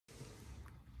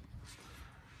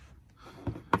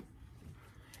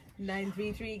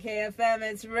933 KFM,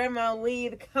 it's Rema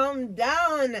with Calm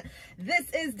Down. This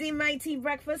is the Mighty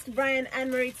Breakfast. Brian and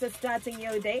Maritza starting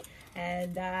your day.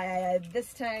 And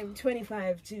this time,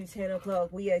 25 to 10 o'clock,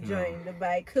 we are joined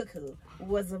by Cuckoo,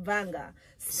 Wazabanga.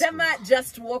 Sema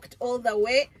just walked all the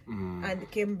way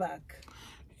and came back.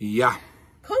 Yeah.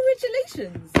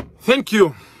 Congratulations. Thank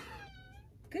you.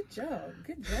 Good job.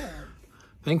 Good job.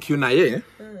 Thank you, Naye.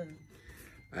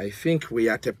 I think we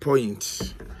are at a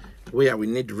point where we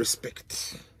need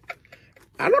respect.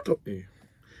 A lot of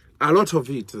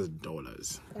it is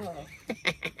dollars. Oh.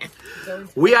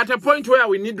 We are at a point where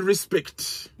we need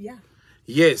respect. Yeah.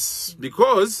 Yes,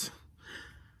 because,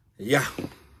 yeah.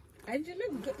 And you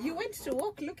look good. You went to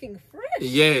work looking fresh.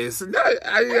 Yes.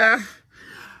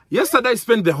 Yesterday I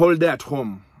spent the whole day at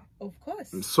home. Of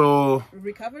course. So,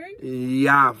 recovering?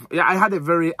 Yeah, I had a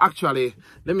very, actually,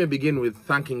 let me begin with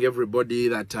thanking everybody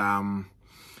that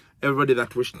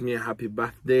wished me a happy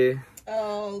birthday.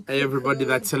 Oh, everybody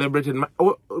that celebrated my,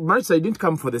 Maritza, I didn't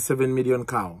come for the 7 million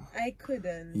cow. I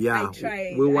couldn't. Yeah. I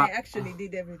tried. I actually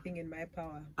did everything in my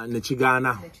power.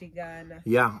 Nechigana. Nechigana.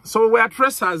 Yeah. So we were at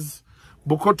Ressa's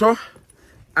Bukoto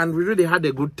and we really had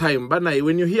a good time. But now,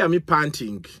 when you hear me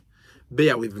panting,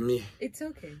 bear with me. It's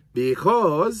okay.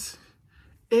 Because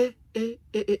so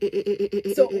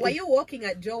were you walking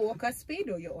at Joe Walker speed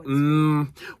or your own speed?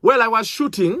 Well, I was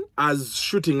shooting as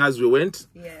we went.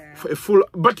 Yeah. For a full,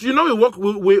 but you know,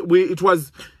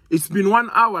 it's been 1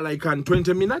 hour like and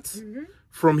 20 minutes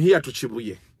from here to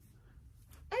Chibuye.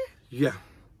 Yeah.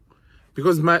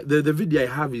 Because the video I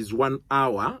have is 1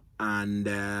 hour and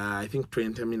I think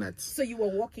 20 minutes. So you were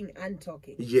walking and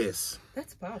talking? Yes.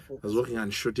 That's powerful. I was walking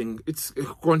and shooting. It's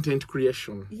content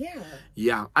creation. Yeah.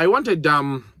 Yeah. I wanted,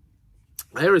 I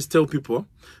always tell people,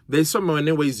 there's so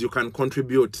many ways you can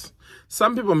contribute.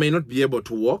 Some people may not be able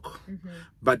to walk,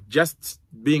 but just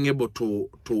being able to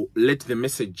let the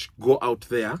message go out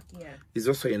there is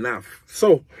also enough.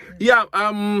 So, yeah,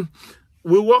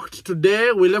 we walked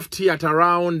today. We left here at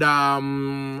around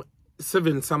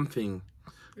 7 something.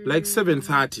 Like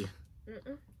 7:30.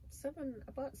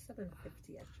 About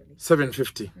 7:50 actually.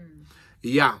 7:50.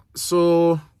 Yeah.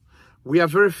 So we are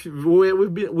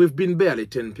we've been barely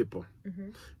 10 people.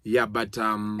 Yeah, but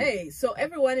hey, so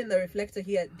everyone in the reflector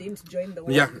here didn't join the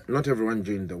walk. Yeah, not everyone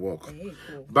joined the walk. Hey,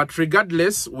 cool. But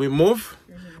regardless, we move,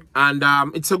 and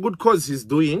it's a good cause he's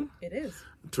doing. It is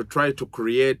to try to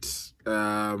create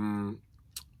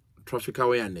traffic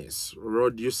awareness,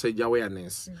 road usage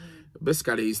awareness.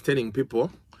 Basically, he's telling people,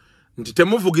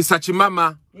 "Ntitemuvugisa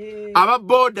chimama, aba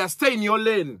border, stay in your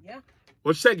lane." Yeah.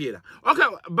 Okay,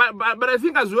 but I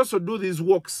think as we also do these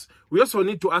walks, we also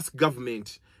need to ask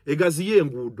government. I don't think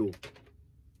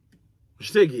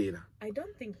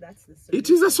that's the solution. It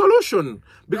is a solution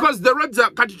because the roads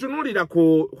are katitunulira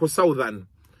ko southern.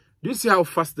 Do you see how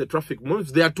fast the traffic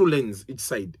moves? There are 2 lanes each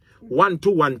side. 1,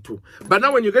 2, 1, 2. But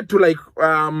now when you get to like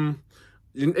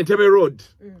in Entebbe Road,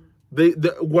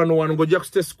 the one Gojak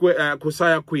Square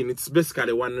Kusaya Queen, it's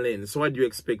basically 1 lane. So what do you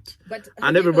expect?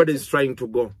 And everybody is trying to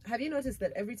go. Have you noticed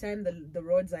that every time the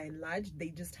roads are enlarged, they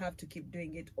just have to keep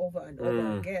doing it over and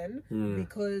over again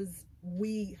because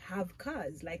we have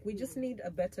cars. Like, we just need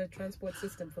a better transport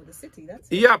system for the city. That's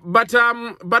it. Yeah, but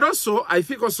also I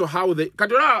think also how they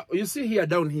you see here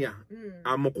down here,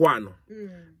 Mokwano.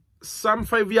 Some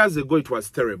 5 years ago it was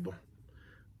terrible.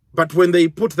 But when they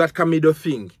put that Kamido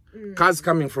thing, cars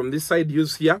coming from this side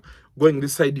use here, going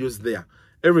this side use there,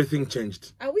 everything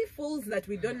changed. Are we fools that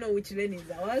we don't know which lane is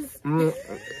ours? The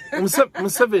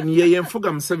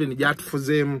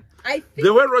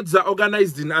way roads are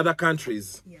organized in other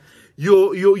countries,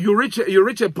 you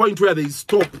reach a point where they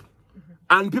stop.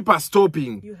 And people are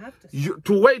stopping. You have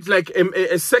to wait like 10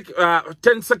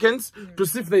 seconds to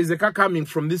see if there is a car coming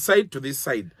from this side to this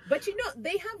side. But you know,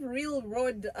 they have real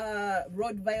road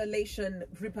violation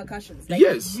repercussions. Like,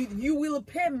 yes, you will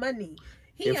pay money.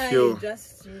 Here if you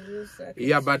just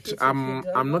yeah, but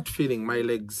I'm not feeling my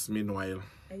legs meanwhile.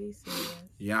 Are you serious?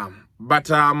 Yeah, but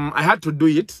I had to do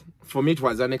it. For me, it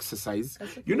was an exercise.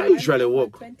 Okay. You know, I usually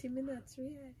walk 20 minutes.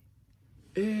 Yeah.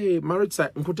 Hey, Maritza,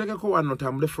 from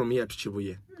here to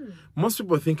Chibuye. Most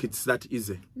people think it's that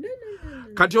easy. No.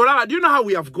 Katiola, do you know how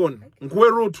we have gone?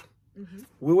 Nkwe route.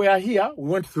 We were here, we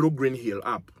went through Green Hill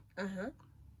up.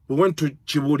 We went to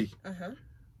Chiburi.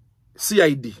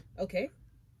 CID. Okay.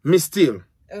 Mistil.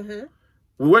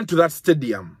 We went to that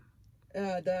stadium.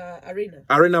 The arena.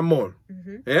 Arena Mall.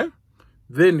 Yeah?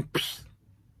 Then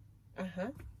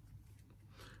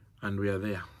and we are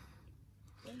there.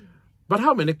 But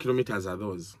how many kilometers are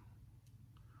those?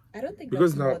 I don't think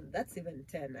because that's now more, that's even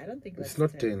 10. I don't think that's it's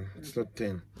not 10. 10. It's not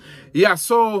 10. Yeah,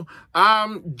 so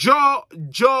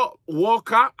Joe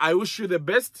Walker, I wish you the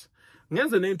best. The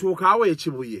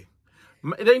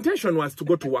intention was to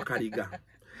go to Wakariga.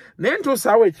 Nento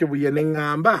sawe chibuye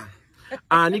nengamba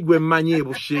ani gwe manye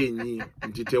Bushenyi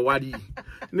ntite wali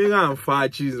ninga mfa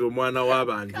chizo mwana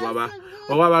w'abantu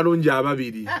abalungi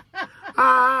ababiri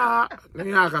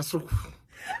ninga akasuku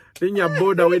ninya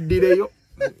boda weddireyo.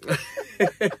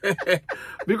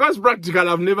 Because practical,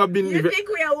 I've never been. You think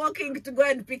we are walking to go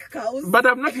and pick cows? But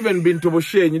I've not even been to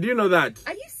Bushenyi. Do you know that?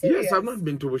 Are you serious? Yes, I've not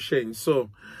been to Bushenyi.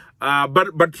 So,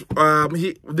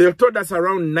 they told us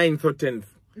around 9th or 10th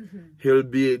he'll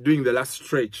be doing the last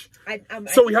stretch.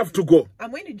 So we have to go.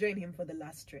 I'm going to join him for the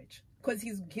last stretch because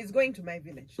he's going to my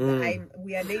village.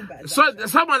 We are neighbors. So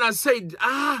someone has said,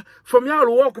 from here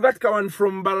I'll walk that one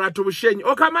from Barra to Bushenyi.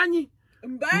 Okamanyi.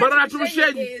 Barra to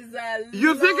Bushenyi is a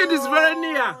you think it is very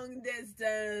near? Long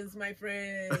distance, my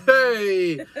friend.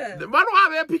 Hey, but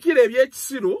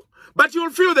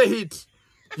you'll feel the heat.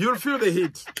 You'll feel the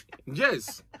heat.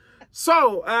 Yes.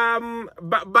 So,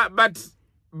 but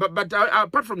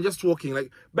apart from just walking,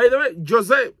 like, by the way,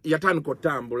 Jose Yatan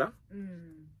Kotambula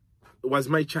was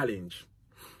my challenge.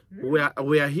 We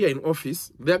are here in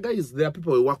office. There are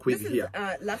people we work with here.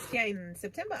 Last year in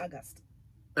September, August.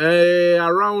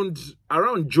 Around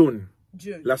June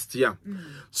last year.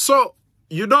 So,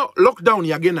 you know, lockdown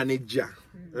again and Asia.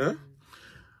 There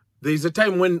is a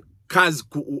time when cars,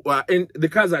 the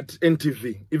cars at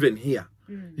NTV, even here,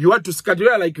 you had to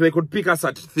schedule like they could pick us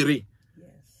at 3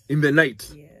 in the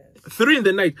night. 3 in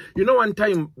the night. You know, one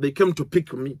time they came to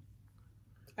pick me.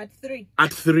 At 3?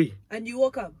 At 3. And you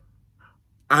woke up?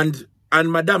 And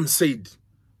Madam said,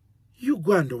 you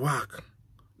go and work.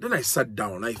 Then I sat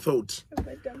down. I thought.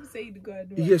 Madam said, go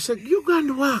and work. Yes, said, you go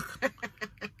and work.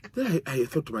 Then I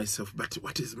thought to myself, but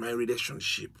what is my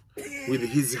relationship with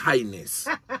His Highness?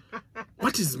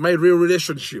 What is my real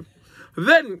relationship?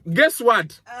 Then, guess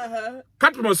what?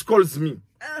 Katmos calls me.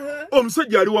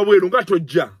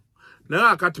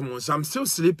 Now, Katmos, I'm still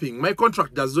sleeping. My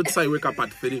contract does not say wake up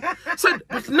at 3. Said,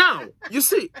 but now, you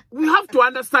see, we have to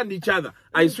understand each other.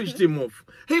 I switched him off.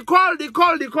 He called. I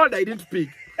didn't pick.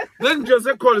 Then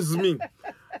Jose calls me.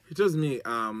 He tells me,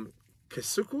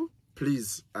 Kesuku,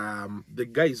 please, the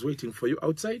guy is waiting for you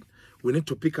outside. We need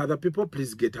to pick other people.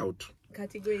 Please get out.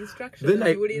 Category instructions.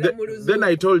 Then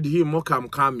I told him, okay, I'm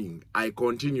coming. I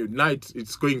continued. Night,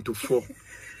 it's going to 4.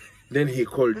 Then he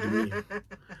called me.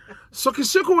 So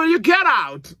Kesuku, will you get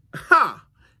out? Ha!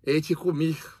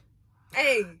 Echikumi.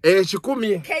 Hey.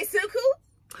 Echikumi. Kesuku?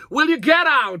 Will you get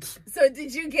out? So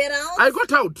did you get out? I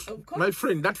got out. Of course. My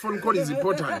friend, that phone call is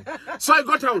important. So I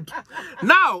got out.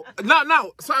 Now,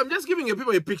 so I'm just giving you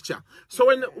people a picture.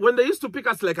 So when they used to pick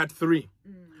us like at 3,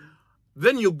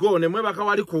 then you go, then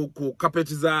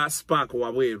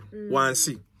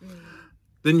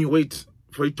you wait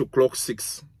for it to clock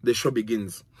 6. The show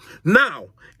begins. Now,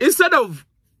 instead of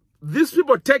these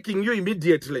people taking you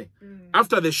immediately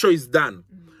after the show is done,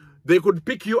 they could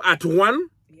pick you at 1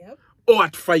 or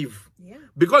at 5.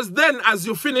 Because then, as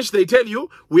you finish, they tell you,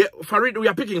 we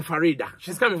are picking Farida.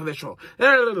 She's coming for the show.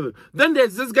 Then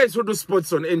there's this guys who do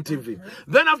sports on NTV.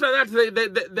 Then after that,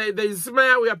 they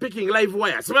smile, we are picking Live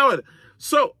Wire.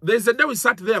 So there's a day we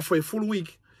sat there for a full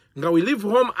week. Now we leave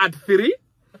home at 3.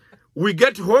 We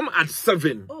get home at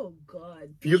 7. Oh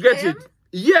God. You get it?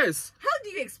 Yes. How do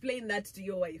you explain that to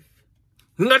your wife?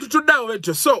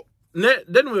 So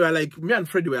then we were like, me and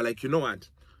Freddie were like, you know what?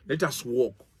 Let us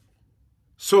walk.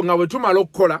 So now we took my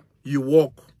local collar, you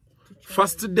walk.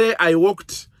 First day I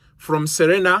walked from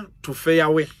Serena to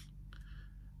Fairway.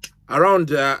 Around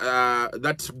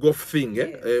that golf thing,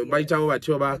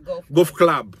 golf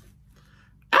club.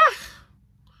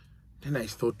 Then I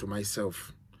thought to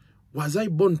myself, was I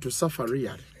born to suffer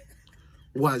really?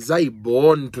 Was I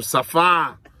born to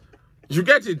suffer? You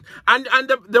get it? And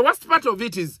the worst part of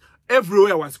it is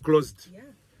everywhere was closed.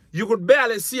 You could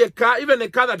barely see a car, even a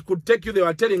car that could take you. They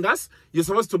were telling us you're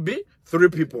supposed to be 3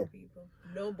 people.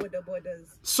 No borders.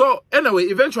 So anyway,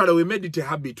 eventually we made it a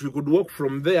habit. We could walk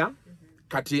from there,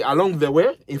 along the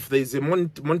way. If there is a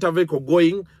motor vehicle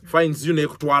going, finds you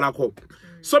to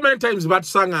so many times, but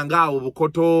sanganga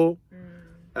Bukoto.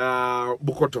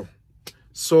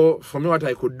 So for me, what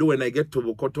I could do when I get to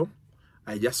Bukoto,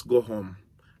 I just go home.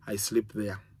 I sleep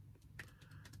there.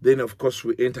 Then, of course,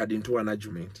 we entered into an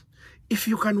argument. If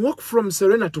you can walk from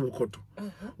Serena to Bukoto,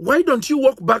 why don't you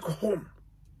walk back home?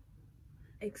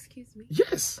 Excuse me?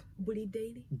 Yes.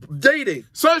 Daily.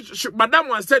 So, Madam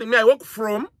was telling me I walk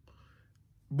from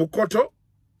Bukoto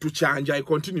to Chanja. I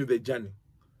continue the journey.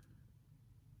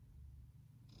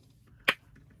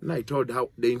 And I told her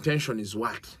the intention is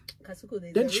what.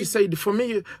 Kasuku, Then she said, for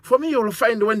me, you'll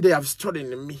find when they have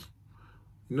stolen me.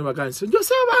 You know, my guy said,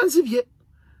 just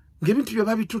give it to your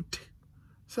baby tooth.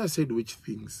 So I said, which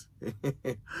things?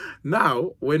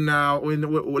 Now, when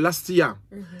last year,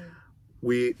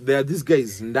 there are these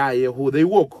guys Ndaye who they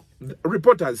work,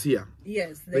 reporters here.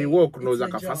 Yes, they work. No,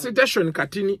 like a facilitation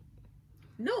katini.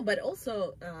 No, but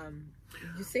also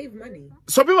you save money.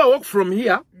 So people work from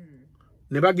here.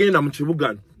 Never gain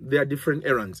Muchibugan. There are different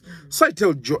errands. So I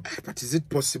tell Joe, but is it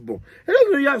possible?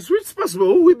 Yes, it's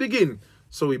possible. We begin.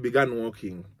 So we began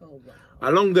walking. Oh, wow.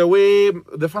 Along the way,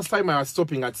 the first time I was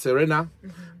stopping at Serena.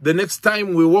 The next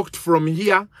time we walked from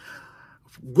here,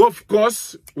 golf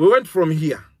course, we went from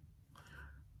here.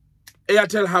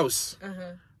 Airtel House,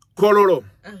 Kololo,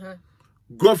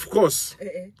 golf course.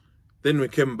 Then we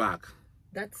came back.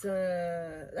 That's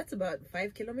about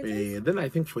 5 kilometers. Then I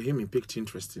think for him, he picked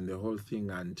interest in the whole thing,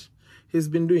 and he's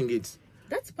been doing it.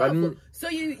 That's powerful. So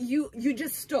you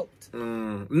just stopped?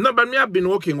 No, but me, I've been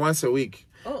walking once a week.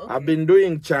 Oh, okay. I've been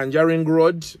doing Chanjaring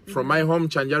Road from my home.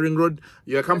 Chanjaring Road.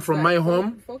 You come from my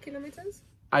home. 4 kilometers?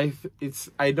 I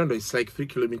don't know. It's like 3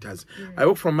 kilometers. I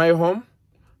walk from my home.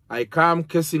 I come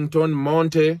Kensington,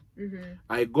 Monte.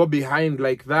 I go behind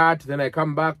like that. Then I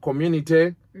come back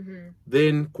Community.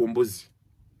 Then Kumbuzi.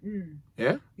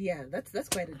 Yeah. Yeah, that's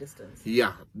quite a distance.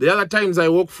 Yeah. The other times I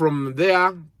walk from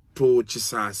there to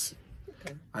Chisasi.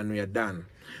 Okay. And we are done.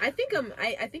 I think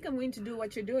I'm going to do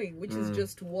what you're doing, which is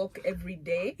just walk every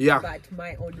day, but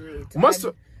my own rate.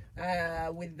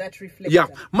 With that reflector. Yeah,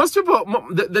 most people,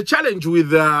 the challenge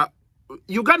with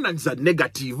Ugandans are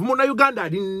negative. Muna Uganda are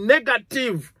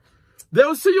negative.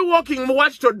 They'll see you walking,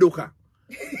 watch to duka.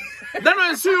 Then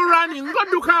when see you running, go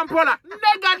duka ampola.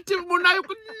 Negative, muna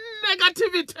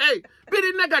negativity.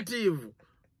 Very negative.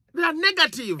 They are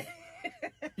negative.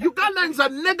 Ugandans are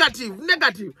negative.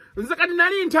 Nzakati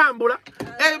nali ntambula.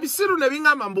 Bisiru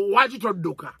nebinga mambo wachi to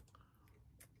duka.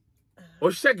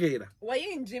 Oshegera. Were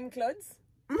you in gym clothes?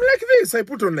 Like this, I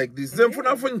put on like this. Then for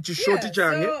shorty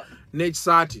change, Nate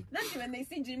Sati. That's when they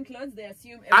see gym clothes, they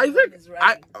assume everyone is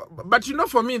right. But you know,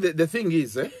 for me, the thing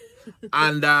is,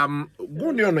 and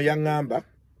Gundi no young number,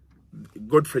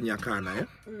 Godfrey Nyakana,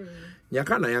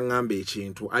 Nyakana young number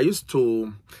chintu. I used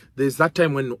to. There's that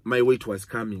time when my weight was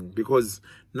coming because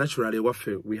naturally,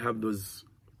 we have those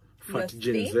fat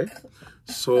genes,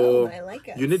 So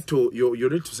you need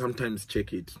to sometimes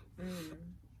check it.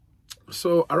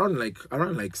 So around like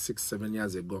 6-7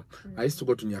 years ago, I used to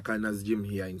go to Nyakana's gym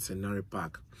here in Senare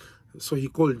Park. So he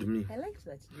called me. I liked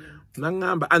that gym.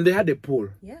 Nangamba, and they had a pool.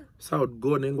 Yeah. So I would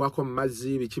go Nengwako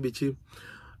Mazi, Bichi.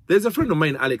 There's a friend of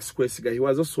mine, Alex Kwesiga. He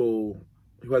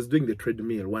was doing the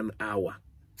treadmill 1 hour.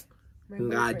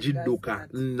 Ngajiduka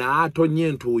na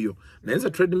tonyentu huyo. Na enza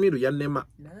treadmill yanema.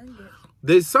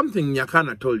 There's something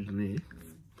Nyakana told me,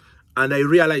 and I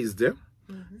realized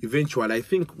eventually, I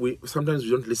think sometimes we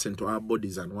don't listen to our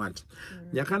bodies and what.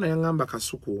 Nyakana yangamba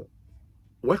kasuku,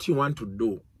 what you want to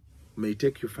do may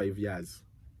take you 5 years.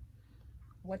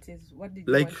 What did you want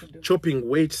to do? Chopping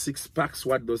weight, 6 packs,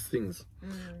 what those things.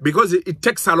 Because it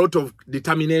takes a lot of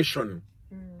determination.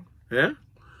 Yeah?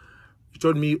 You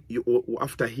told me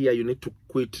after here you need to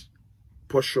quit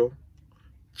posho,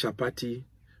 chapati,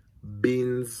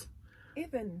 beans,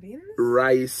 even beans,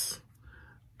 rice.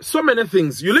 So many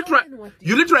things. You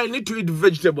literally need to eat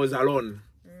vegetables alone.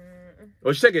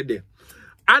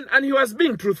 And he was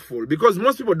being truthful because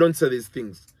most people don't say these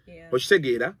things. Yeah.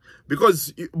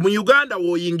 Because in Uganda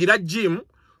wo yingira gym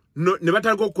no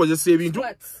nebatako kozesa ebintu.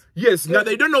 Yes, now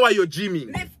they don't know why you're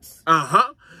gymming.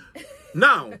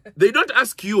 Now they don't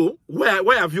ask you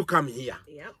where have you come here?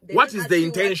 What is the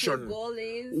intention?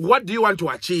 What do you want to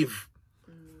achieve?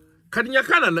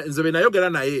 Kadinyakana nzebe nayogera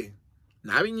naye.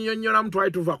 Nabinyonyola mtu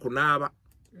aituva kunaba.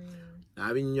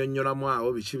 Nabinyonyola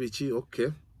mwawo bichi okay.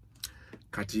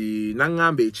 Kati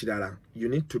nangambe ekirala, you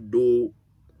need to do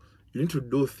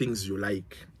things you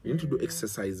like. You need to do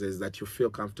exercises that you feel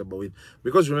comfortable with.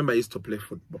 Because remember, I used to play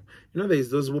football. You know, there is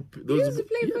those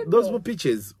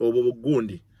pitches or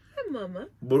gundi. Mama.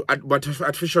 But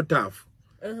artificial turf.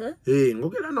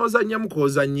 Ngogera noza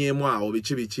nyamukoza nyemu awo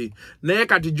bichi. Naye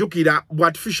kati jukira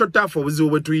artificial turf obuzibu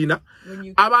bwetuyina.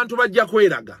 Abantu bajja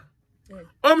kweraga.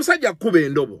 Omusajja kuba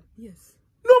endobo. Yes.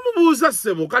 Nomubuuza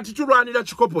ssebo kati tulwanira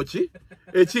kikopo ki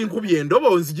ekinkubye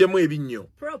endobo nzijemu ebinnyo.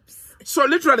 Props. So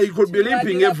literally you could be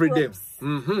limping every day.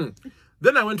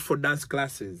 Then I went for dance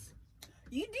classes.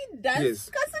 You did dance?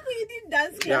 Yes. You did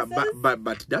dance classes? Yeah,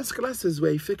 but dance classes were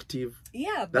effective.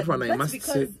 Yeah, that one I must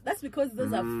say. That's because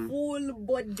those are full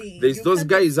body. There's those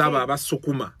guys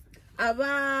abasukuma.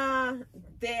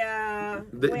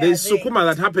 There's Sukuma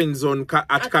that happens on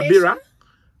at Kabira.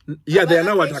 Yeah, they are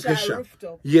now at Acacia.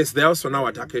 Rooftop. Yes, they are also now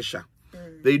at Acacia.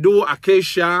 They do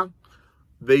Acacia,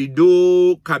 they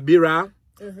do Kabira,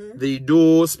 they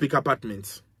do Speak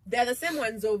Apartments. They are the same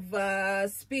ones of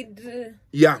Speed.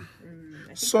 Yeah.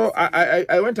 So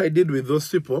I went, I did with those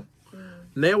people.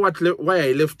 Now why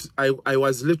I left, I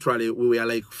was literally, we were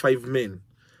like 5 men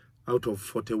out of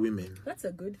 40 women. That's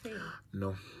a good thing.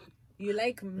 No. You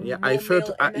like I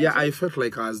felt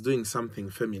like I was doing something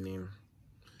feminine.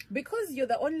 Because you're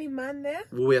the only man there?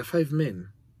 We were 5 men.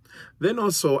 Then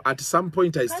also at some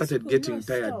point I started getting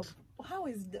tired. Stop.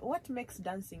 What makes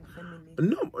dancing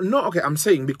feminine? No, okay, I'm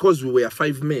saying because we were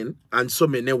 5 men and so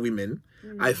many women,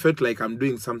 I felt like I'm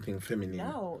doing something feminine.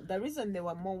 No, the reason there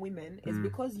were more women is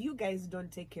because you guys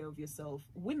don't take care of yourself.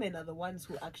 Women are the ones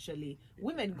who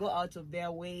women go out of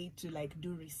their way to like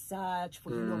do research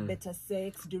for, better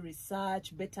sex, do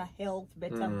research, better health,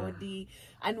 better body.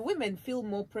 And women feel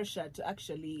more pressure to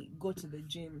actually go to the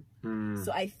gym.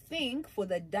 So I think for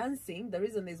the dancing, the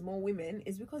reason there's more women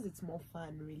is because it's more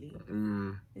fun, really.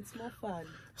 It's more fun.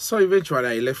 So eventually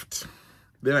I left.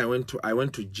 Then I went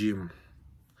to gym.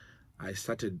 I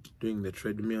started doing the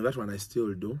treadmill. That one I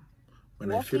still do. When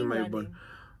walking, I feel my body,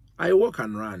 I walk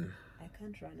and run. I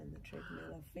can't run on the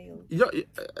treadmill. I failed.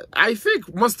 I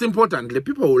think most importantly,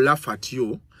 people will laugh at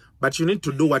you, but you need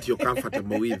to do what you're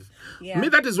comfortable with. Me,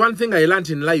 that is one thing I learned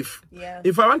in life.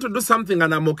 If I want to do something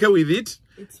and I'm okay with it,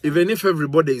 even if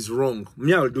everybody is wrong,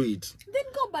 me, I'll do it. Then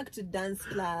go back to dance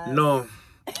class. No.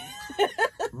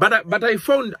 but I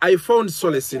found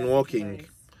solace in walking. Nice.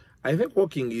 I think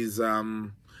walking is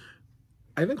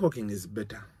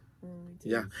better.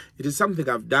 Yeah, it is something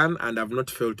I've done and I've not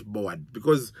felt bored,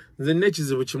 because the nature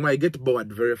is which I get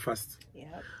bored very fast.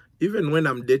 Even when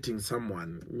I'm dating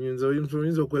someone,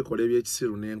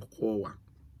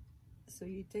 so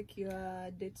you take your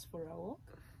dates for a walk?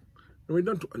 We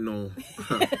don't know.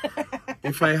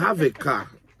 If I have a car,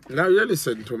 now you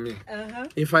listen to me.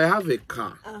 If I have a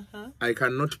car, I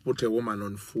cannot put a woman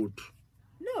on foot.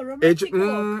 No, romantic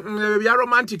walk.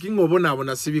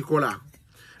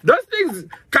 Those things,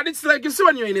 cause it's like you see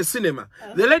when you're in a cinema,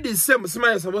 the lady's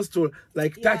smile is supposed to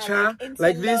like touch her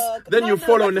like this, then you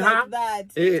fall on her.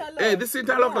 This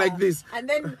interlock like this, and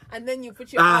then you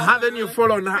put your then you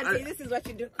fall on her. This is what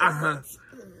you do.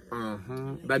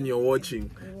 Then you're watching.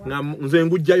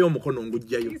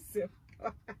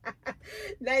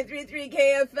 933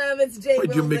 KFM, it's Jay. Why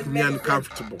do you make me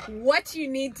uncomfortable? What you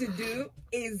need to do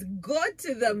is go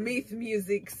to the Myth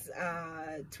Music's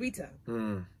Twitter.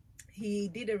 He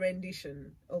did a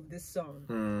rendition of this song.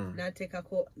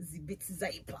 Natekako Zibit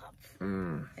Zaipap.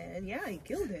 And yeah, he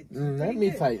killed it. Let me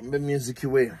find the music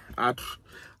way. Let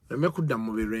me put them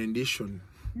a rendition.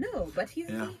 No, but he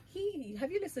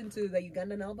have you listened to the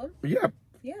Ugandan album? Yeah.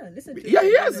 Yeah, listen to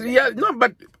it. No,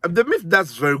 but the Myth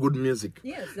does very good music.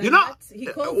 Yes, you know, he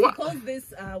calls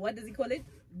this what does he call it?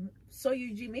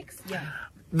 Soyuji mix? Yeah.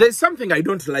 There's something I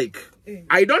don't like.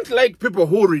 I don't like people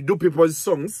who redo people's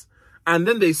songs and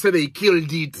then they say they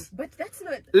killed it. But that's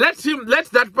not... Let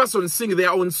that person sing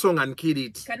their own song and kill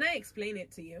it. Can I explain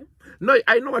it to you? No,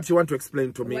 I know what you want to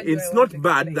explain to me. It's not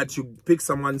bad that you pick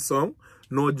someone's song.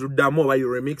 No, you demo where you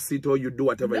remix it or you do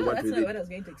whatever you want with it. No, that's not what I was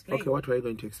going to explain. Okay, what were you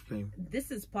going to explain?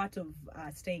 This is part of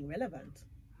staying relevant.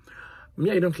 Me,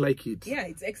 I don't like it. Yeah,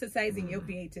 it's exercising your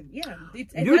creative. Yeah,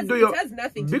 it has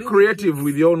nothing to do be creative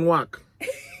with your own work.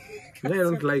 I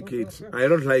don't like it. I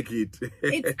don't like it.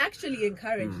 It's actually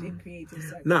encouraged in creative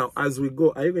service. Now, as we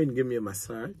go, are you going to give me a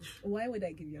massage? Why would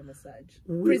I give you a massage?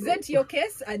 Present your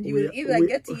case and you will either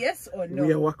get yes or no.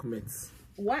 We are workmates.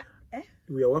 What?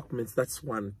 We are workmates. That's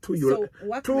one. Two, you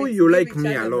like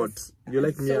me a lot. You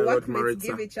like me a lot, Maritza.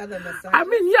 Give each other massage. I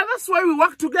mean, yeah, that's why we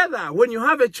work together. When you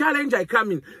have a challenge, I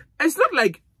come in. It's not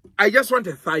like I just want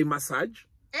a thigh massage.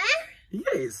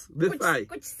 Yes, the thigh.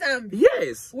 Which thumb?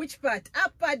 Yes. Which part?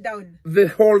 Up or down? The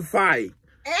whole thigh.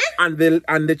 And the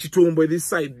chitumbo this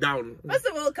side down. First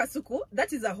of all, Kasuku,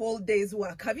 that is a whole day's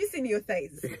work. Have you seen your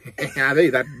thighs? Are they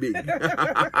that big?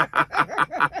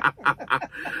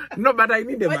 No, but I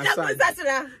need a massage.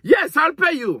 Yes, I'll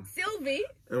pay you. Sylvie,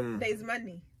 there's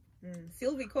money.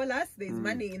 Sylvie, call us. There's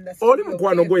money in the studio.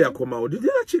 Did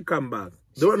the chick come back?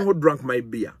 The one who drank my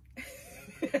beer.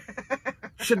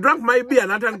 She drank my beer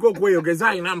and I didn't go where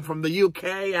I'm from the UK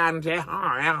and but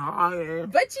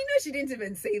you know she didn't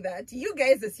even say that. You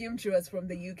guys assumed she was from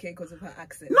the UK because of her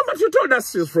accent. No, but you told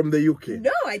us she's from the UK.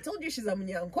 No, I told you she's a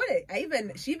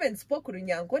Munyankore. She even spoke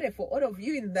Runyankore for all of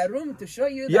you in the room to show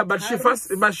you. Yeah, but she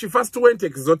first went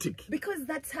exotic. Because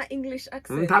that's her English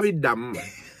accent.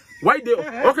 Why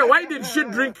did she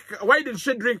drink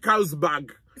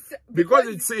Carlsberg? Because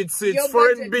it's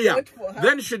foreign beer.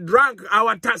 Then she drank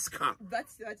our Tusker.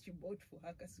 That's what you bought for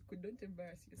her, Kasuku. Don't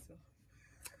embarrass yourself.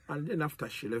 And then after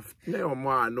she left,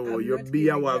 no, your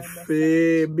beer was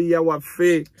fair.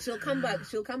 She'll come back.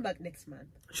 She'll come back next month.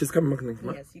 She's coming back next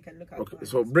month. Yes, you can look out. Okay,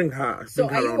 so bring her. So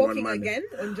are you walking again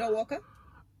on Joe Walker?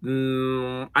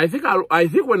 I think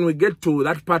when we get to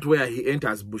that part where he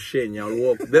enters Bushenyi, I'll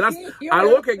walk.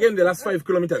 I'll walk again the last 5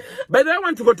 kilometers. But I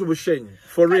want to go to Bushenyi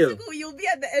for real. You'll be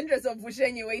at the entrance of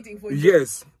Bushenyi waiting for you.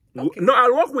 Yes. Okay. No,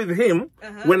 I'll walk with him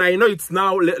when I know it's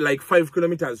now like 5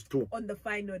 kilometers too. On the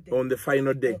final day. On the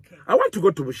final day. Okay. I want to go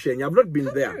to Bushenyi. I've not been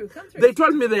there. Come through. They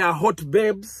told me they are hot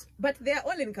babes. But they are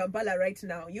all in Kampala right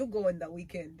now. You go on the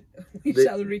weekend. We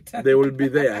shall return. They will be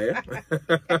there, eh?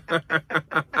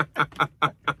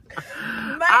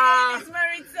 My name is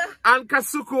Maritza. And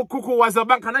Kasuku Kuku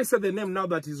Wazabang. Can I say the name now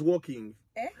that he's walking?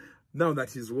 Eh? Now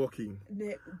that he's walking.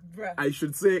 Bruh. I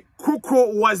should say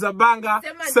Kuku Wazabanga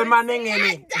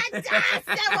Semanengeni.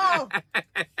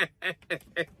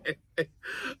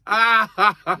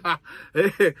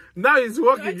 Now he's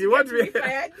walking. You want me?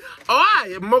 Oh,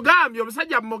 Mogambia,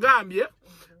 Msaja Mogambia.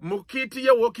 Mukiti,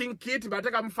 your walking kit, but I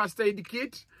come first aid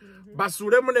kit.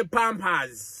 Basuremone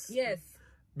Pampers. Yes.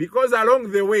 Because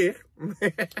along the way.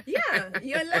 Yeah,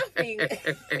 you're laughing.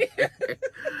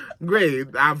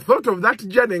 Great. I've thought of that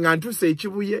journey and to say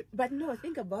Chibuye. But no,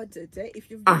 think about it. Eh? If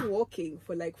you've been walking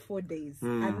for like 4 days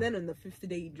and then on the 5th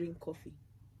day you drink coffee.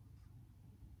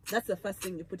 That's the first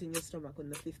thing you put in your stomach on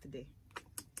the 5th day.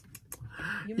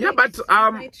 Yeah, but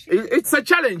it's a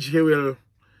challenge he will.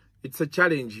 It's a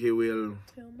challenge he will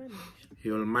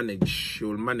manage. He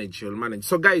will manage.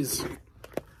 So guys,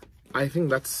 I think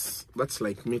that's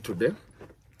like me today.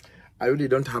 I really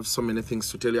don't have so many things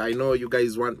to tell you. I know you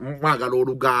guys want but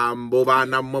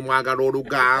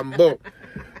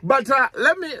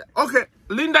let me. Okay,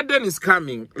 Lynda DdANE is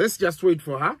coming. Let's just wait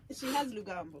for her. She has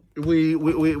Lugambo.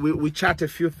 We chat a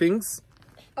few things.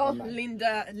 Oh,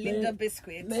 Lynda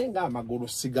biscuit. Where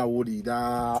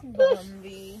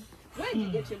did you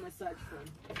get your massage from?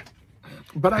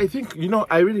 But I think,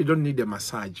 I really don't need a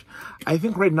massage. I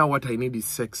think right now what I need is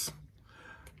sex.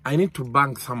 I need to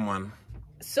bang someone.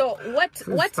 So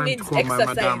what needs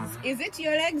exercise? Is it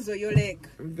your legs or your leg?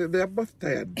 They are both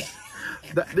tired.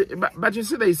 but you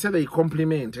see, they say they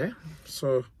compliment, eh?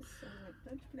 So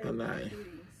and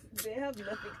they have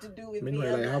nothing to do with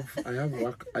meanwhile, me. I have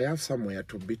work. I have somewhere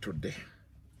to be today.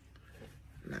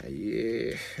 Nah,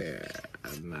 yeah,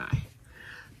 nah.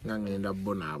 Ngangenda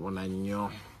bona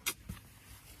nyo.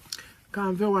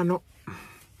 Kanve wano.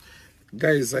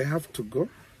 Guys, I have to go.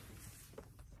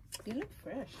 You look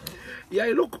fresh.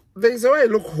 Yeah, there's a way I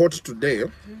look hot today.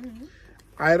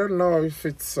 I don't know if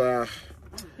it's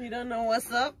you don't know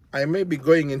what's up? I may be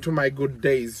going into my good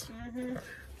days.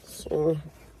 So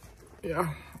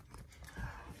yeah.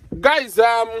 Guys,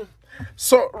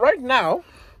 so right now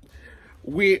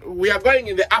we are going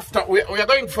in the we are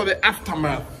going for the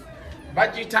aftermath.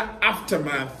 Budgeter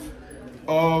aftermath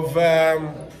of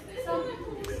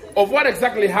what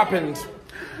exactly happened.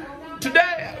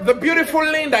 Today, the beautiful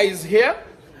Lynda is here.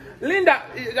 Lynda,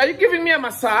 are you giving me a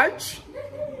massage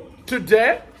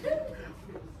today?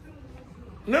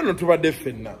 No, to a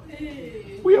different now.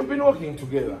 We have been working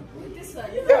together.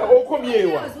 Yeah, oh, come here.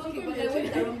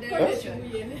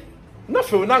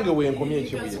 Nothing,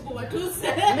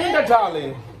 Lynda,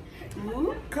 darling.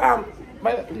 Come.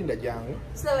 Lynda Jango.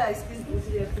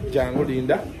 Jango,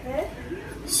 Lynda.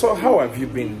 So how have you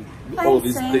been all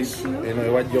these days? You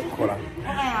know what your color?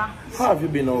 How have you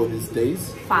been all these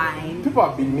days? Fine. People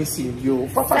have been missing you.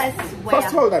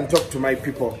 First hold and talk to my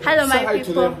people. Hello, my hi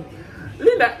people. To them.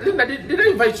 Lynda, did I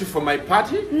invite you for my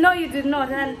party? No, you did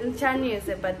not. And Chinese,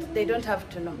 but they don't have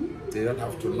to know. They don't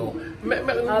have to know.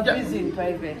 I'm busy in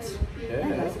private.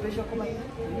 Yeah.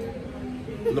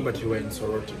 No, but you were in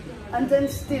Sorority. And then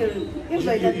still, if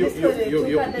I get this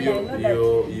you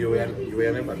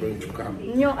were never going to come.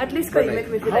 No, at least can you make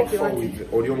me feel like you want it.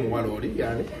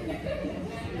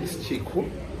 This chick who?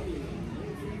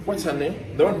 What's her name?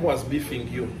 The one who was beefing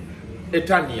you.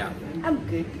 ETANIA. I'm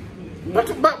good.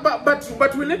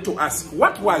 But we need to ask,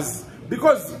 what was,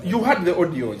 because you had the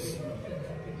audios.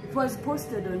 It was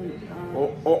posted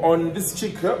on this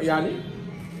chick, Yani?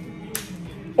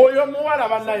 Oyo muwala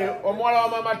banaye omwala wa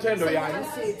mama Tendo yani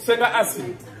senga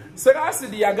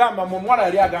acid yagamba mu mwala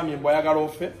ali agambye mbo ayagala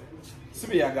ofe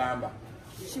sibi yagamba.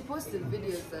 She posted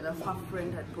videos that her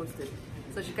friend had posted,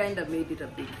 so she kind of made it a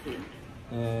big thing.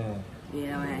 You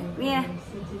know, like, yeah.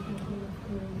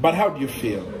 But how do you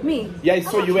feel? Me? Yeah,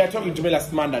 so you were talking to me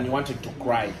last month and you wanted to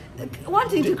cry.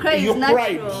 Wanting to cry you is natural.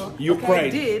 Cried. You okay, cried. I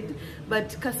did,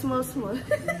 but small.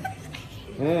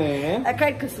 I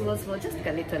cried small, just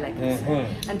a little like this.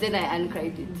 And then I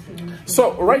uncried it.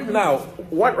 So right now,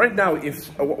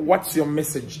 what's your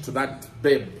message to that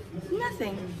babe?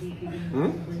 Nothing.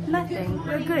 Nothing.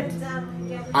 We're good.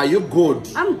 Are you good?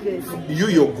 I'm good.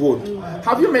 You're good.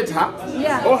 Have you met her?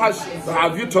 Yeah. Or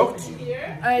have you talked?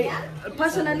 I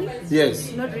personally?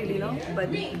 Yes. Not really, no. But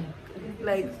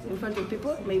like in front of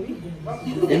people, maybe.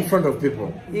 In front of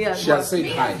people. Yeah. She has said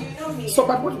hi. So,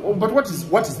 but what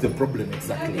is the problem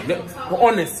exactly?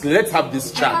 Honestly, let's have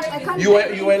this chat. You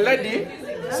are a lady.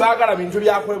 Let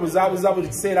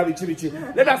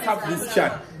us have this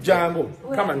chat. Django,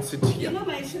 come and sit here.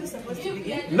 My show is supposed to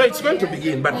begin? No, it's going to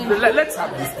begin, but let's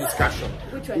have this discussion.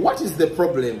 Which one? What is the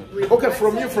problem? Okay,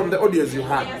 from the audience you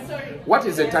had, what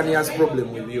is Etania's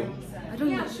problem with you? I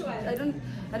don't know.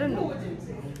 I don't know.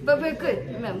 But we're good.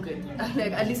 I mean, I'm good.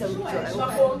 Like, at least I'm good. I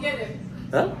hope.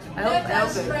 Huh? I hope I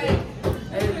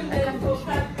can't push.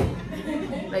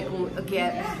 Like,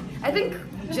 okay, I think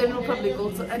general public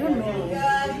also, I don't know.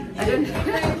 I don't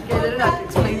have to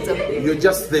explain something. You're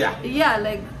just there. Yeah,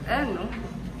 like, I don't know.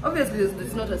 Obviously,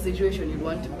 it's not a situation you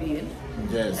want to be in.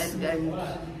 Yes. And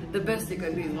the best you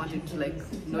can do is want it to, like,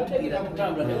 not be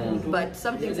that. But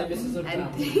some things happen, and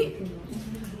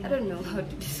I don't know how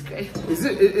to describe.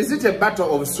 Is it a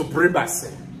battle of supremacy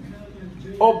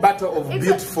or battle of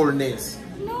beautifulness?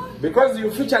 No. Because you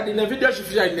featured in a video, she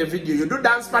featured in a video. You do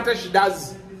dance party, she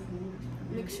does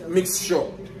mixed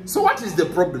show. So what is the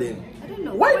problem? I don't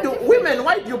know. Why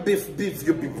do you beef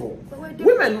you people?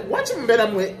 Women, watch me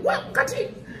better way. What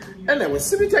kati? Anyway,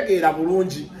 Sibitegera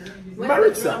Bulungi.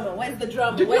 Maritza, where's the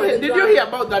drama? Did you hear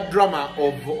about that drama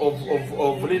of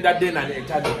Lynda DdANE and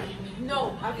ETANIA?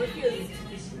 No, I've refused.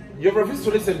 You've refused to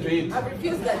listen to it. I've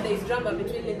refused that there's drama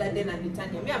between Lynda DdANE and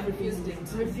ETANIA. Me, I've refused it.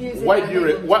 Why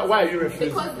are you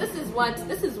refusing? Because this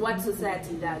is what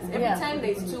society does. Every time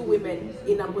there's two women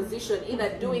in a position, either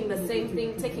doing the same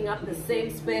thing, taking up the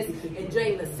same space,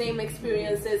 enjoying the same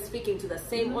experiences, speaking to the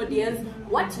same audience,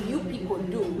 what you people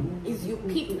do is you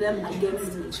pit them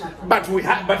against each other. But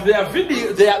their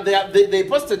video, they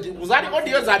posted. Was that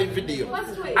audio or video?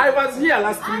 I was here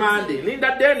last Monday.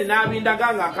 Lynda DdANE na Binda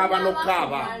Ganga Kaba no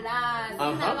Kaba.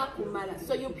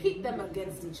 So you pit them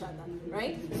against each other,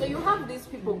 right? So you have these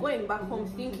people going back home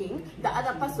thinking the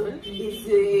other person is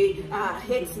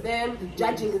hates them,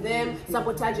 judging them,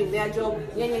 sabotaging their job,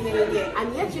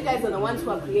 and yet you guys are the ones who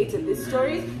have created these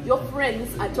stories. Your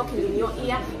friends are talking in your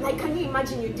ear, like, can you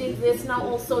imagine you did this, now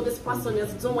also this person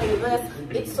is doing this.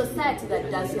 It's society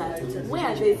that does that,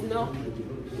 where there's no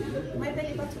my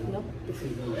belly button, no.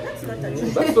 That's not a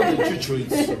truth. That's not the truth.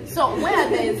 So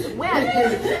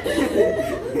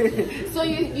so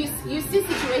you see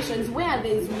situations where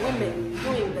there's women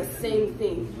doing the same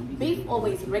thing. Beef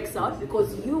always breaks out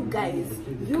because you guys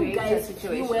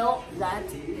fuel that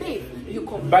beef. You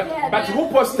compare but who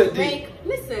posted it?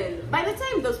 Listen, by the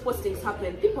time those postings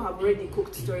happen, people have already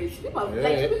cooked stories. People have,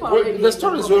 the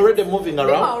stories were already moving around.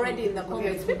 People are already in the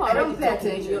comments. People are already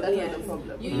talking. That's the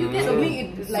problem. You get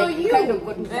me. It's like you kind of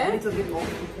got me a little bit more.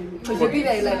 Because you be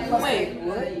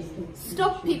like,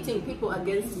 stop pitting people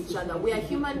against each other. We are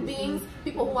human beings.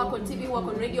 People who work on TV, who work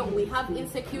on radio, we have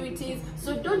insecurities.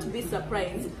 So don't be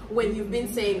surprised when you've been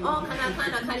saying, oh, kana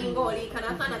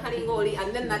karingoli,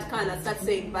 and then that kana starts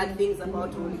saying bad things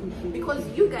about Oli. Because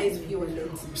you guys fuel it.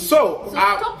 So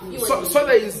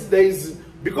there is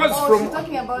because she's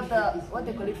talking about the what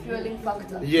they call it, fueling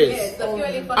factor. Yes, the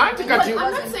fueling factor.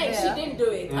 I'm not saying she didn't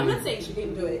do it. I'm not saying she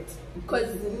didn't do it. Because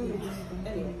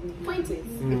anyway, point is,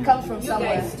 it comes from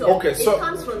somewhere. Okay, so it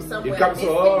comes from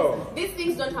somewhere. These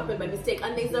things don't happen by mistake,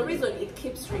 and there's a reason it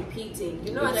keeps repeating.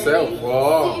 You know what I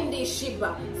mean?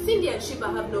 Cindy and Shiba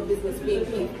have no business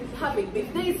having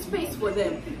beef. There is space for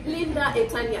them. Lynda,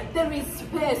 ETANIA, there is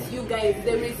space, you guys.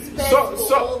 There is space.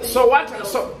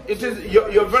 So it is.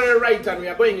 You're very right, and we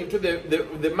are going into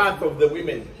the month of the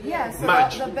women. Yes, so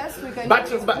March. the best we can do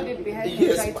is put it behind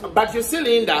the title. But you see,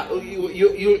 Lynda,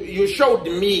 you showed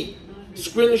me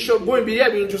screenshot going be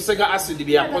able to Sega acid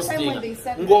be a posting.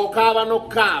 Go kava no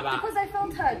kava. Because I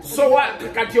felt hurt. So what?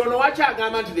 Kationo wacha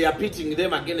agama they are pitting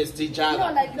them against each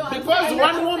other. Because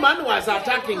one woman was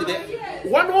attacking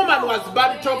one woman was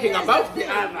bad talking about the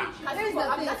other.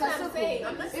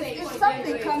 If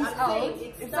something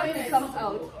comes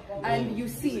out and you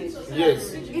see it,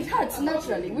 yes, it hurts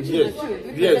naturally, which is the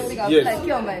truth. Yes. Like,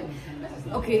 yo man,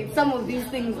 okay, some of these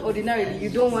things ordinarily you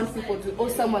don't want people to, or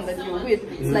someone that you're with.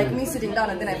 It's like me sitting down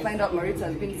and then I find out Maritza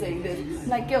has been saying this. I'm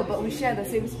like, yo, but we share the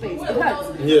same space. It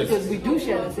hurts. Yes. Because we do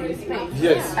share the same space.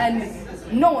 Yes. And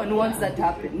no one wants that to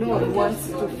happen. No one wants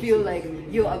to feel like,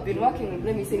 yo, I've been working with,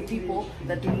 let me say, people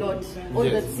that do not, or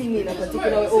that see me in a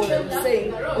particular way, or that I'm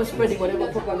saying, or spreading whatever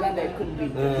propaganda it could be.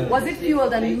 Was it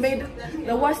fueled and made?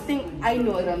 The worst thing I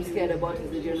know that I'm scared about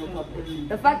is the general public.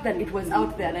 The fact that it was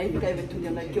out there, and I think I even told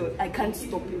them, like, yo, I can't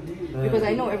stop it. Because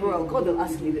I know everywhere I'll go, they'll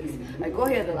ask me this. I go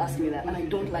here, they'll ask me that, and I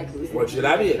don't like those things.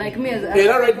 Like me as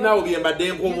right now,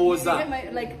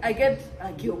 like I get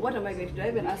like, yo, what am I going to do? I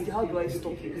even ask you, how do I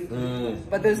stop this?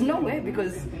 But there's no way,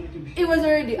 because it was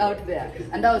already out there,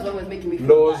 and that was what was making me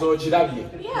feel bad.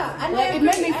 Yeah, and like, it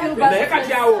made me feel bad.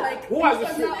 Like, who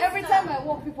was now every time I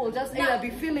walk, people will just either be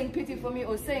feeling pity for me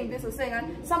or saying this or saying,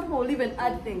 and some people will even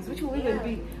add things, which will even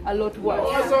be a lot worse.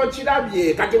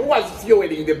 Who was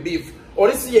fueling the beef? Or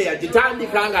is here,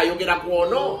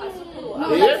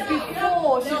 No, that's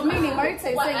before. She's meaning Maritza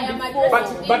is saying before.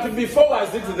 But before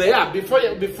was it there? Before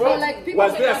no, like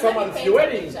was there someone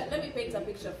fueling? Let me paint a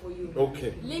picture for you.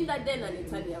 Okay. Lynda DdANE and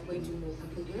ETANIA are going to move.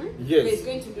 Yes. There's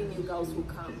going to be new girls who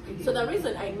come. So the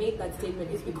reason I made that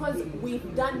statement is because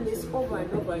we've done this over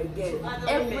and over again.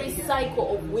 Every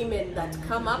cycle of women that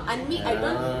come up, and I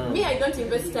don't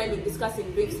invest time in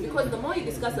discussing beefs, because the more you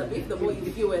discuss a beef, the more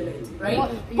you fuel it, right?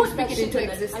 Put that shit into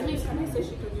existence. I mean, can I say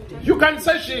shit on you? You can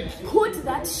say shit. Put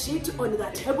that shit on the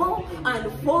table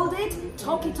and fold it,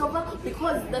 talk it over,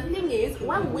 because the thing is,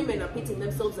 when women are pitting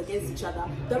themselves against each other,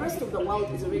 the rest of the world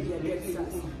is already against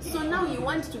us. So now you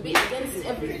want to be against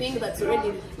everything that's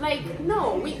already, like,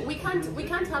 no, we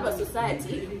can't have a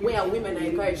society where women are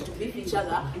encouraged to beef each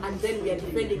other, and then we are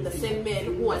defending the same men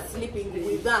who are sleeping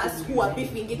with us, who are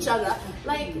beefing each other.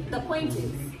 Like, the point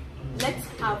is, let's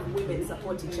have women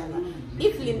support each other.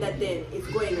 If Lynda DdANE is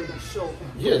going on a show,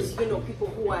 yes, you know, people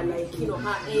who are like, you know,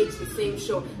 her age, the same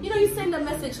show, you know, you send a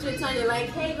message to ETANIA like,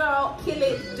 hey girl, kill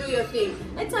it, do your thing.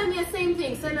 ETANIA, same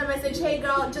thing, send a message, hey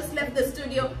girl, just left the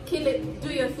studio, kill it, do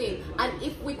your thing. And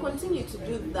if we continue to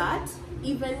do that,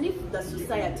 even if the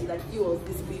society that fuels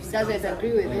this beef doesn't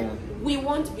agree with it, we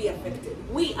won't be affected.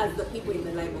 We as the people in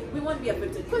the limelight, we won't be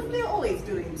affected, because they always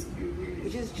do it.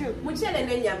 Which is true.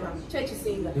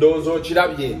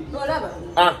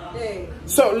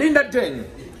 So Lynda DdANE,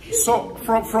 so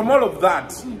from all of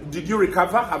that, did you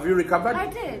recover? Have you recovered? I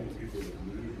did.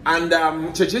 And have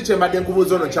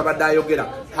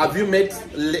you met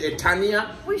ETANIA?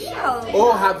 We shall.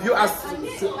 Or have you asked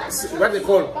what they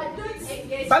call?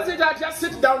 But just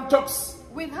sit down talks.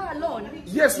 With her alone?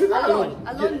 Yes, with her alone.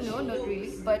 Alone, yes. No, not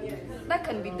really, but that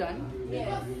can be done.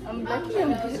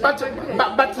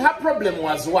 But her problem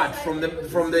was what? From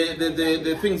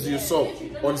the things you saw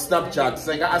on Snapchat,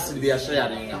 saying acid they are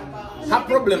sharing. Her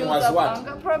problem was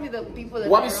what? Probably the people that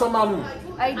what is some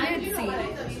I did see,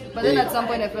 but then at some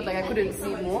point I felt like I couldn't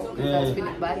see more because I was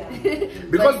feeling bad.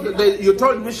 Because you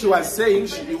told me she was saying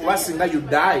she was saying that you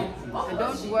died. I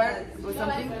don't work or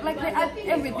something. Like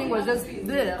everything was just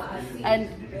there, and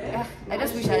I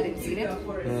just wish I hadn't seen it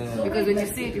because when you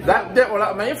see it, that day,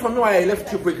 my for me why I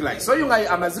left you quick like so you guys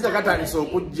amazika kata so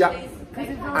kuja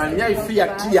and I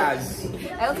fear tears.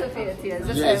 I also fear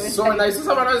tears. Yes. So when I see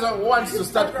someone else wants to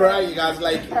start crying, I was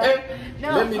like,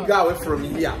 no. Let me go away from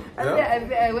here.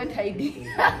 I went hiding.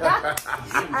 I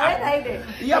went hiding.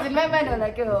 Yep. In my mind, I was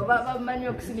like, oh, but man,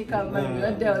 you're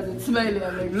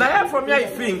smiling. Now, for me, I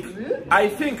think,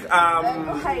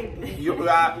 you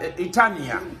are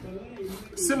ETANIA.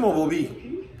 Simo Bobi.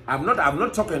 I've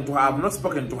not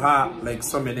spoken to her like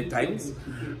so many times,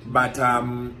 but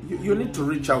you need to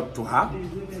reach out to her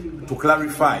to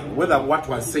clarify whether what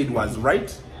was said was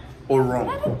right or wrong.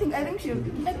 I think she,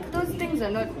 like, those things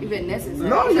are not even necessary.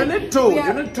 No, you need to.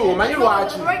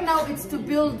 Right now, it's to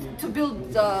build.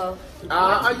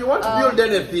 You want to build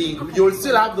anything, you'll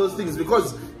still have those things,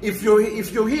 because if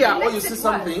you hear or you see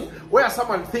something where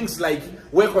someone thinks like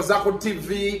weko zako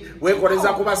TV, weko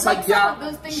zako basajja,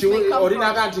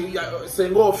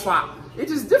 it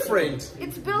is different.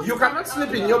 It's built. You cannot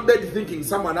sleep in your bed thinking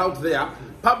someone out there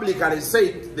publicly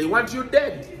said they want you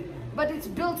dead. But it's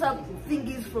built up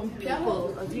thingies from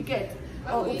people, as you get.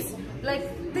 Oh, it's like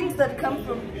things that come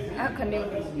from,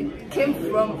 it came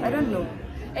from, I don't know.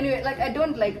 Anyway, like I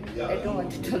don't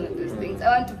want to tell those things.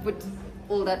 I want to put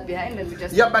all that behind and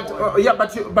just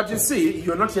but you see,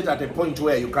 you're not yet at a point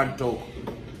where you can't talk.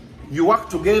 You work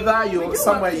together, you're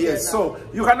somewhere, yes. So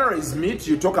you can always meet,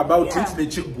 you talk about it, the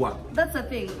chigwa. That's the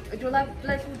thing. It will have,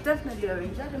 like, definitely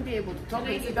arrange that and be able to talk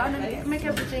and sit down and make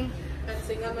everything.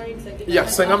 Yeah,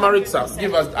 Senga Maritza,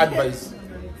 give us advice.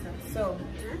 So,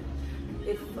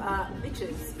 if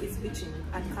witches is itching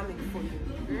and coming for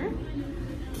you,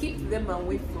 keep them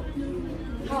away from you.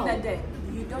 Lynda DdANE,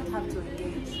 you don't have to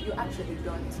engage. You actually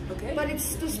don't, okay? But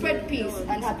it's to spread peace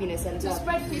and happiness and to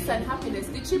spread peace and happiness.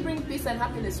 Did she bring peace and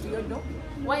happiness to your door?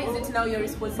 Why is it now your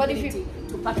responsibility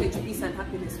to package peace and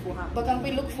happiness for her? But can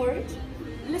we look for it?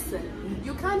 Listen,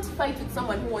 you can't fight with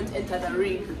someone who won't enter the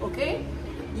ring, okay?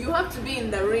 You have to be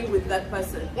in the ring with that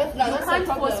person. You can't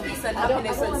force peace and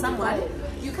happiness on someone.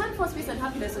 You can't force peace and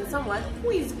happiness on someone who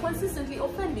is consistently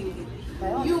offending you.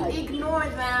 You ignore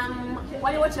them.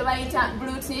 Why watch about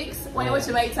blue ticks? Why watch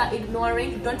about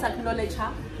ignoring? Don't acknowledge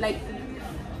her. Like,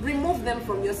 remove them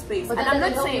from your space. And I'm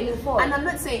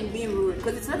not saying be rude,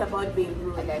 because it's not about being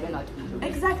rude.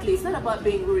 Exactly, it's not about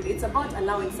being rude. It's about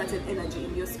allowing certain energy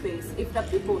in your space. If the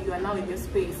people you allow in your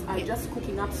space are just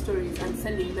cooking up stories and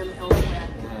sending them elsewhere,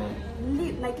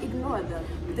 like, ignore them.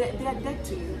 They are dead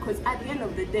to you, because at the end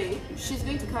of the day, she's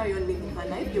going to carry on living her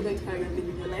life. You're going to carry on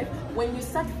living your life. When you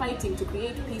start fighting to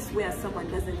create peace where someone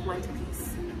doesn't want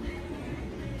peace,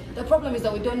 the problem is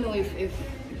that we don't know if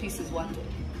peace is wanted.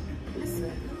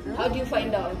 Listen. How do you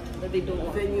find out that they don't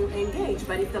want? Then you engage.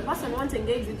 But if the person wants to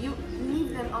engage with you,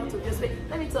 leave them out of your space.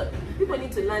 Let me tell you, people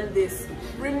need to learn this.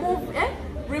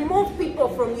 Remove people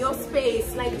from your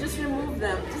space. Like, just remove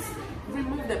them. Just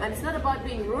remove them. And it's not about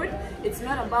being rude. It's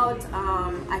not about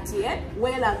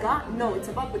no, it's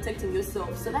about protecting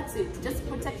yourself. So that's it. Just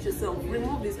protect yourself.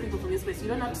 Remove these people from your space. You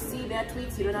don't have to see their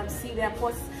tweets. You don't have to see their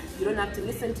posts. You don't have to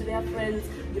listen to their friends.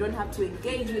 You don't have to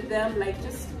engage with them. Like,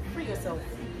 just free yourself.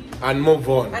 And move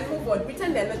on. And move on.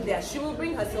 Pretend they're not there. She will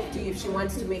bring herself to you if she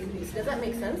wants to make peace. Does that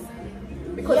make sense?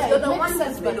 Because you're the one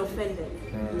who's been offended.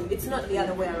 It's not the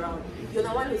other way around. You're the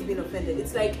one who's been offended.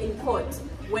 It's like in court,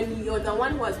 when you're the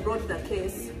one who has brought the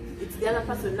case, it's the other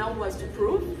person now who has to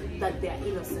prove that they're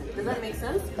innocent. Does that make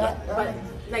sense? But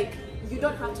like, you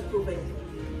don't have to prove anything.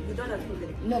 You don't have to prove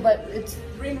anything. No, but it's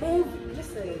remove.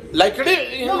 Listen. Like,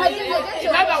 in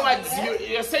other words,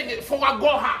 you're saying for a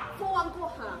go her.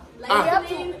 Like,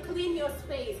 clean your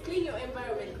space, clean your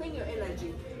environment, clean your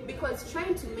energy. Because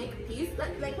trying to make peace,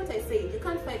 like what I say, you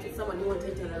can't fight with someone who won't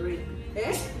enter the ring.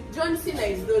 John Cena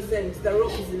is those ends, The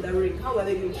Rock is in the ring. How are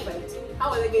they going to fight? How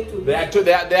are they going to? They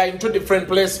are in two different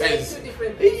places. They're in 2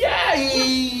 different places. Yeah.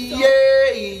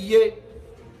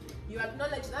 You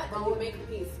acknowledge that and you make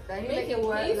peace. Can you make it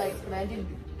work like Mandy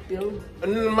build?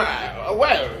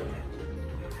 Well,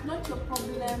 not your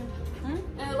problem.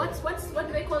 What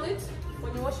do they call it?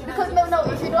 When you wash your because hands? no,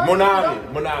 if you don't,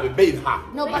 Monabi, bathe her.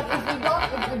 No, but if you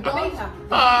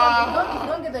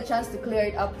don't get the chance to clear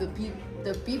it up, the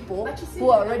people who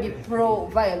are already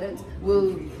pro-violent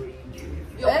will.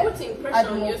 You're putting pressure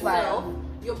on yourself.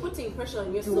 You're putting pressure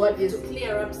on yourself to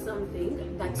clear up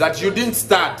something that you didn't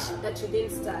start.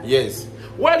 Yes.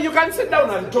 Well, you can sit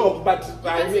down and talk, but sit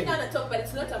down and talk, but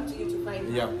it's not up to you to find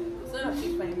her. Yeah. It's not up to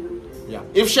you to find her. Yeah.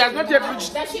 If she has not yet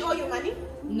reached. Does she owe you money?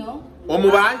 No. No.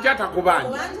 Yeah.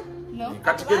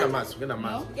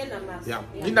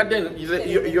 Lynda DdANE,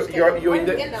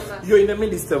 you're in the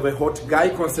midst of a hot guy.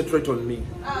 Concentrate on me.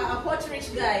 A hot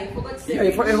rich guy.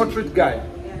 Yeah, for a hot rich guy.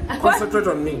 Concentrate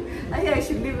on me. I think I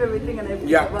should leave everything and everything.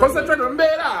 Yeah, concentrate on me.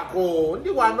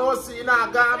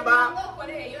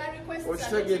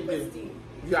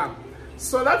 Yeah.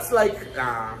 So that's like The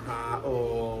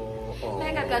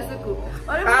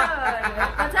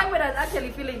time when I was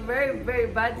actually feeling very, very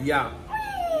bad. Yeah.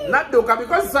 Not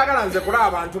because I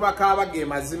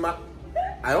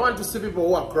want to see people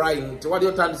who are crying. What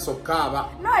you turn so kaba?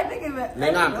 No, I think let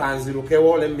me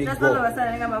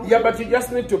go. Yeah, but you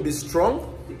just need to be strong.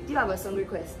 Do you have a song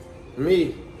request?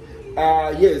 Me?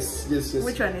 Yes.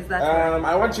 Which one is that?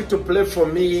 I want you to play for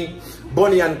me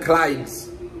Bonnie and Clyde's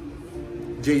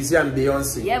Jay-Z and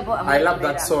Beyonce. Yeah, but I love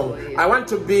that song. I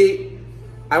want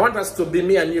us to be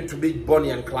me and you to be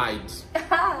Bonnie and Clyde.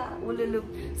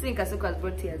 Sing Kasuku has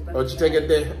brought tears back. Oh, you take it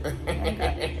there?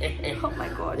 Oh my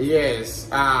God. Yes.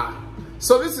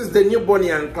 So this is the new Bonnie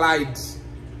and Clyde.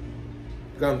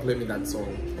 Go and play me that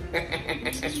song.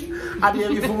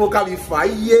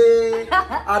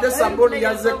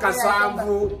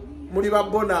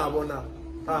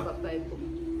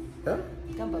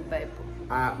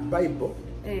 Bible.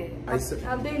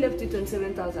 Have they left it on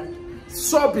 7,000?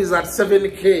 Soap is at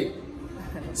 7K.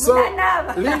 So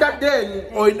Lynda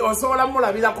DdANE osobola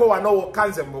mulabirako wano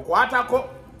kanze mukwatako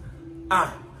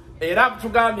era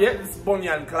tugambye Bonnie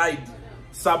and Clyde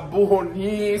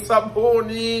sabuni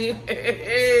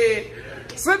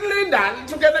said Lynda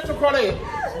together to call it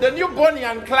the new Bonnie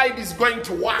and Clyde is going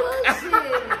to work.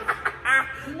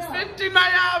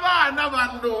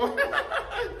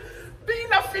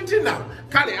 Being a fitting now.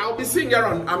 Kale, I'll be singing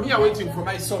around. I'm here waiting for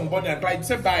my song, Bonnie and Clyde.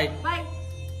 Say bye. Bye.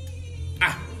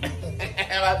 Ah,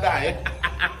 bye.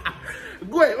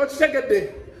 Go ahead. What's check it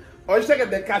there? Or check it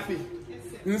the Kathy.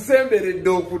 Nsembere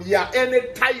do kulia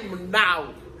anytime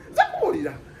now.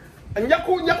 Zakulira. And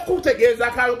yaku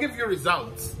together, I'll give you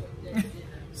results.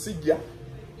 See ya.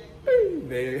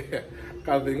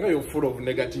 Calvin, you're full of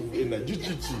negative energy.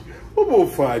 Anyway,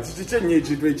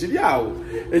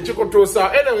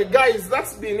 guys,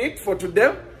 that's been it for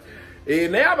today.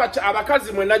 Empower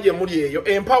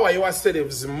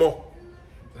yourselves more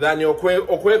than you're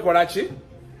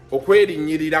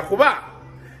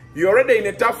already in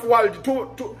a tough world.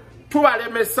 So,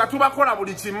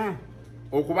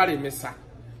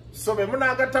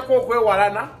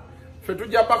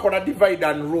 divide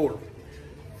and rule.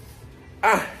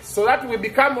 So that we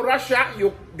become Russia,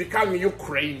 you become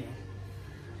Ukraine.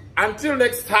 Until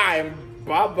next time,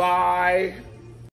 bye-bye.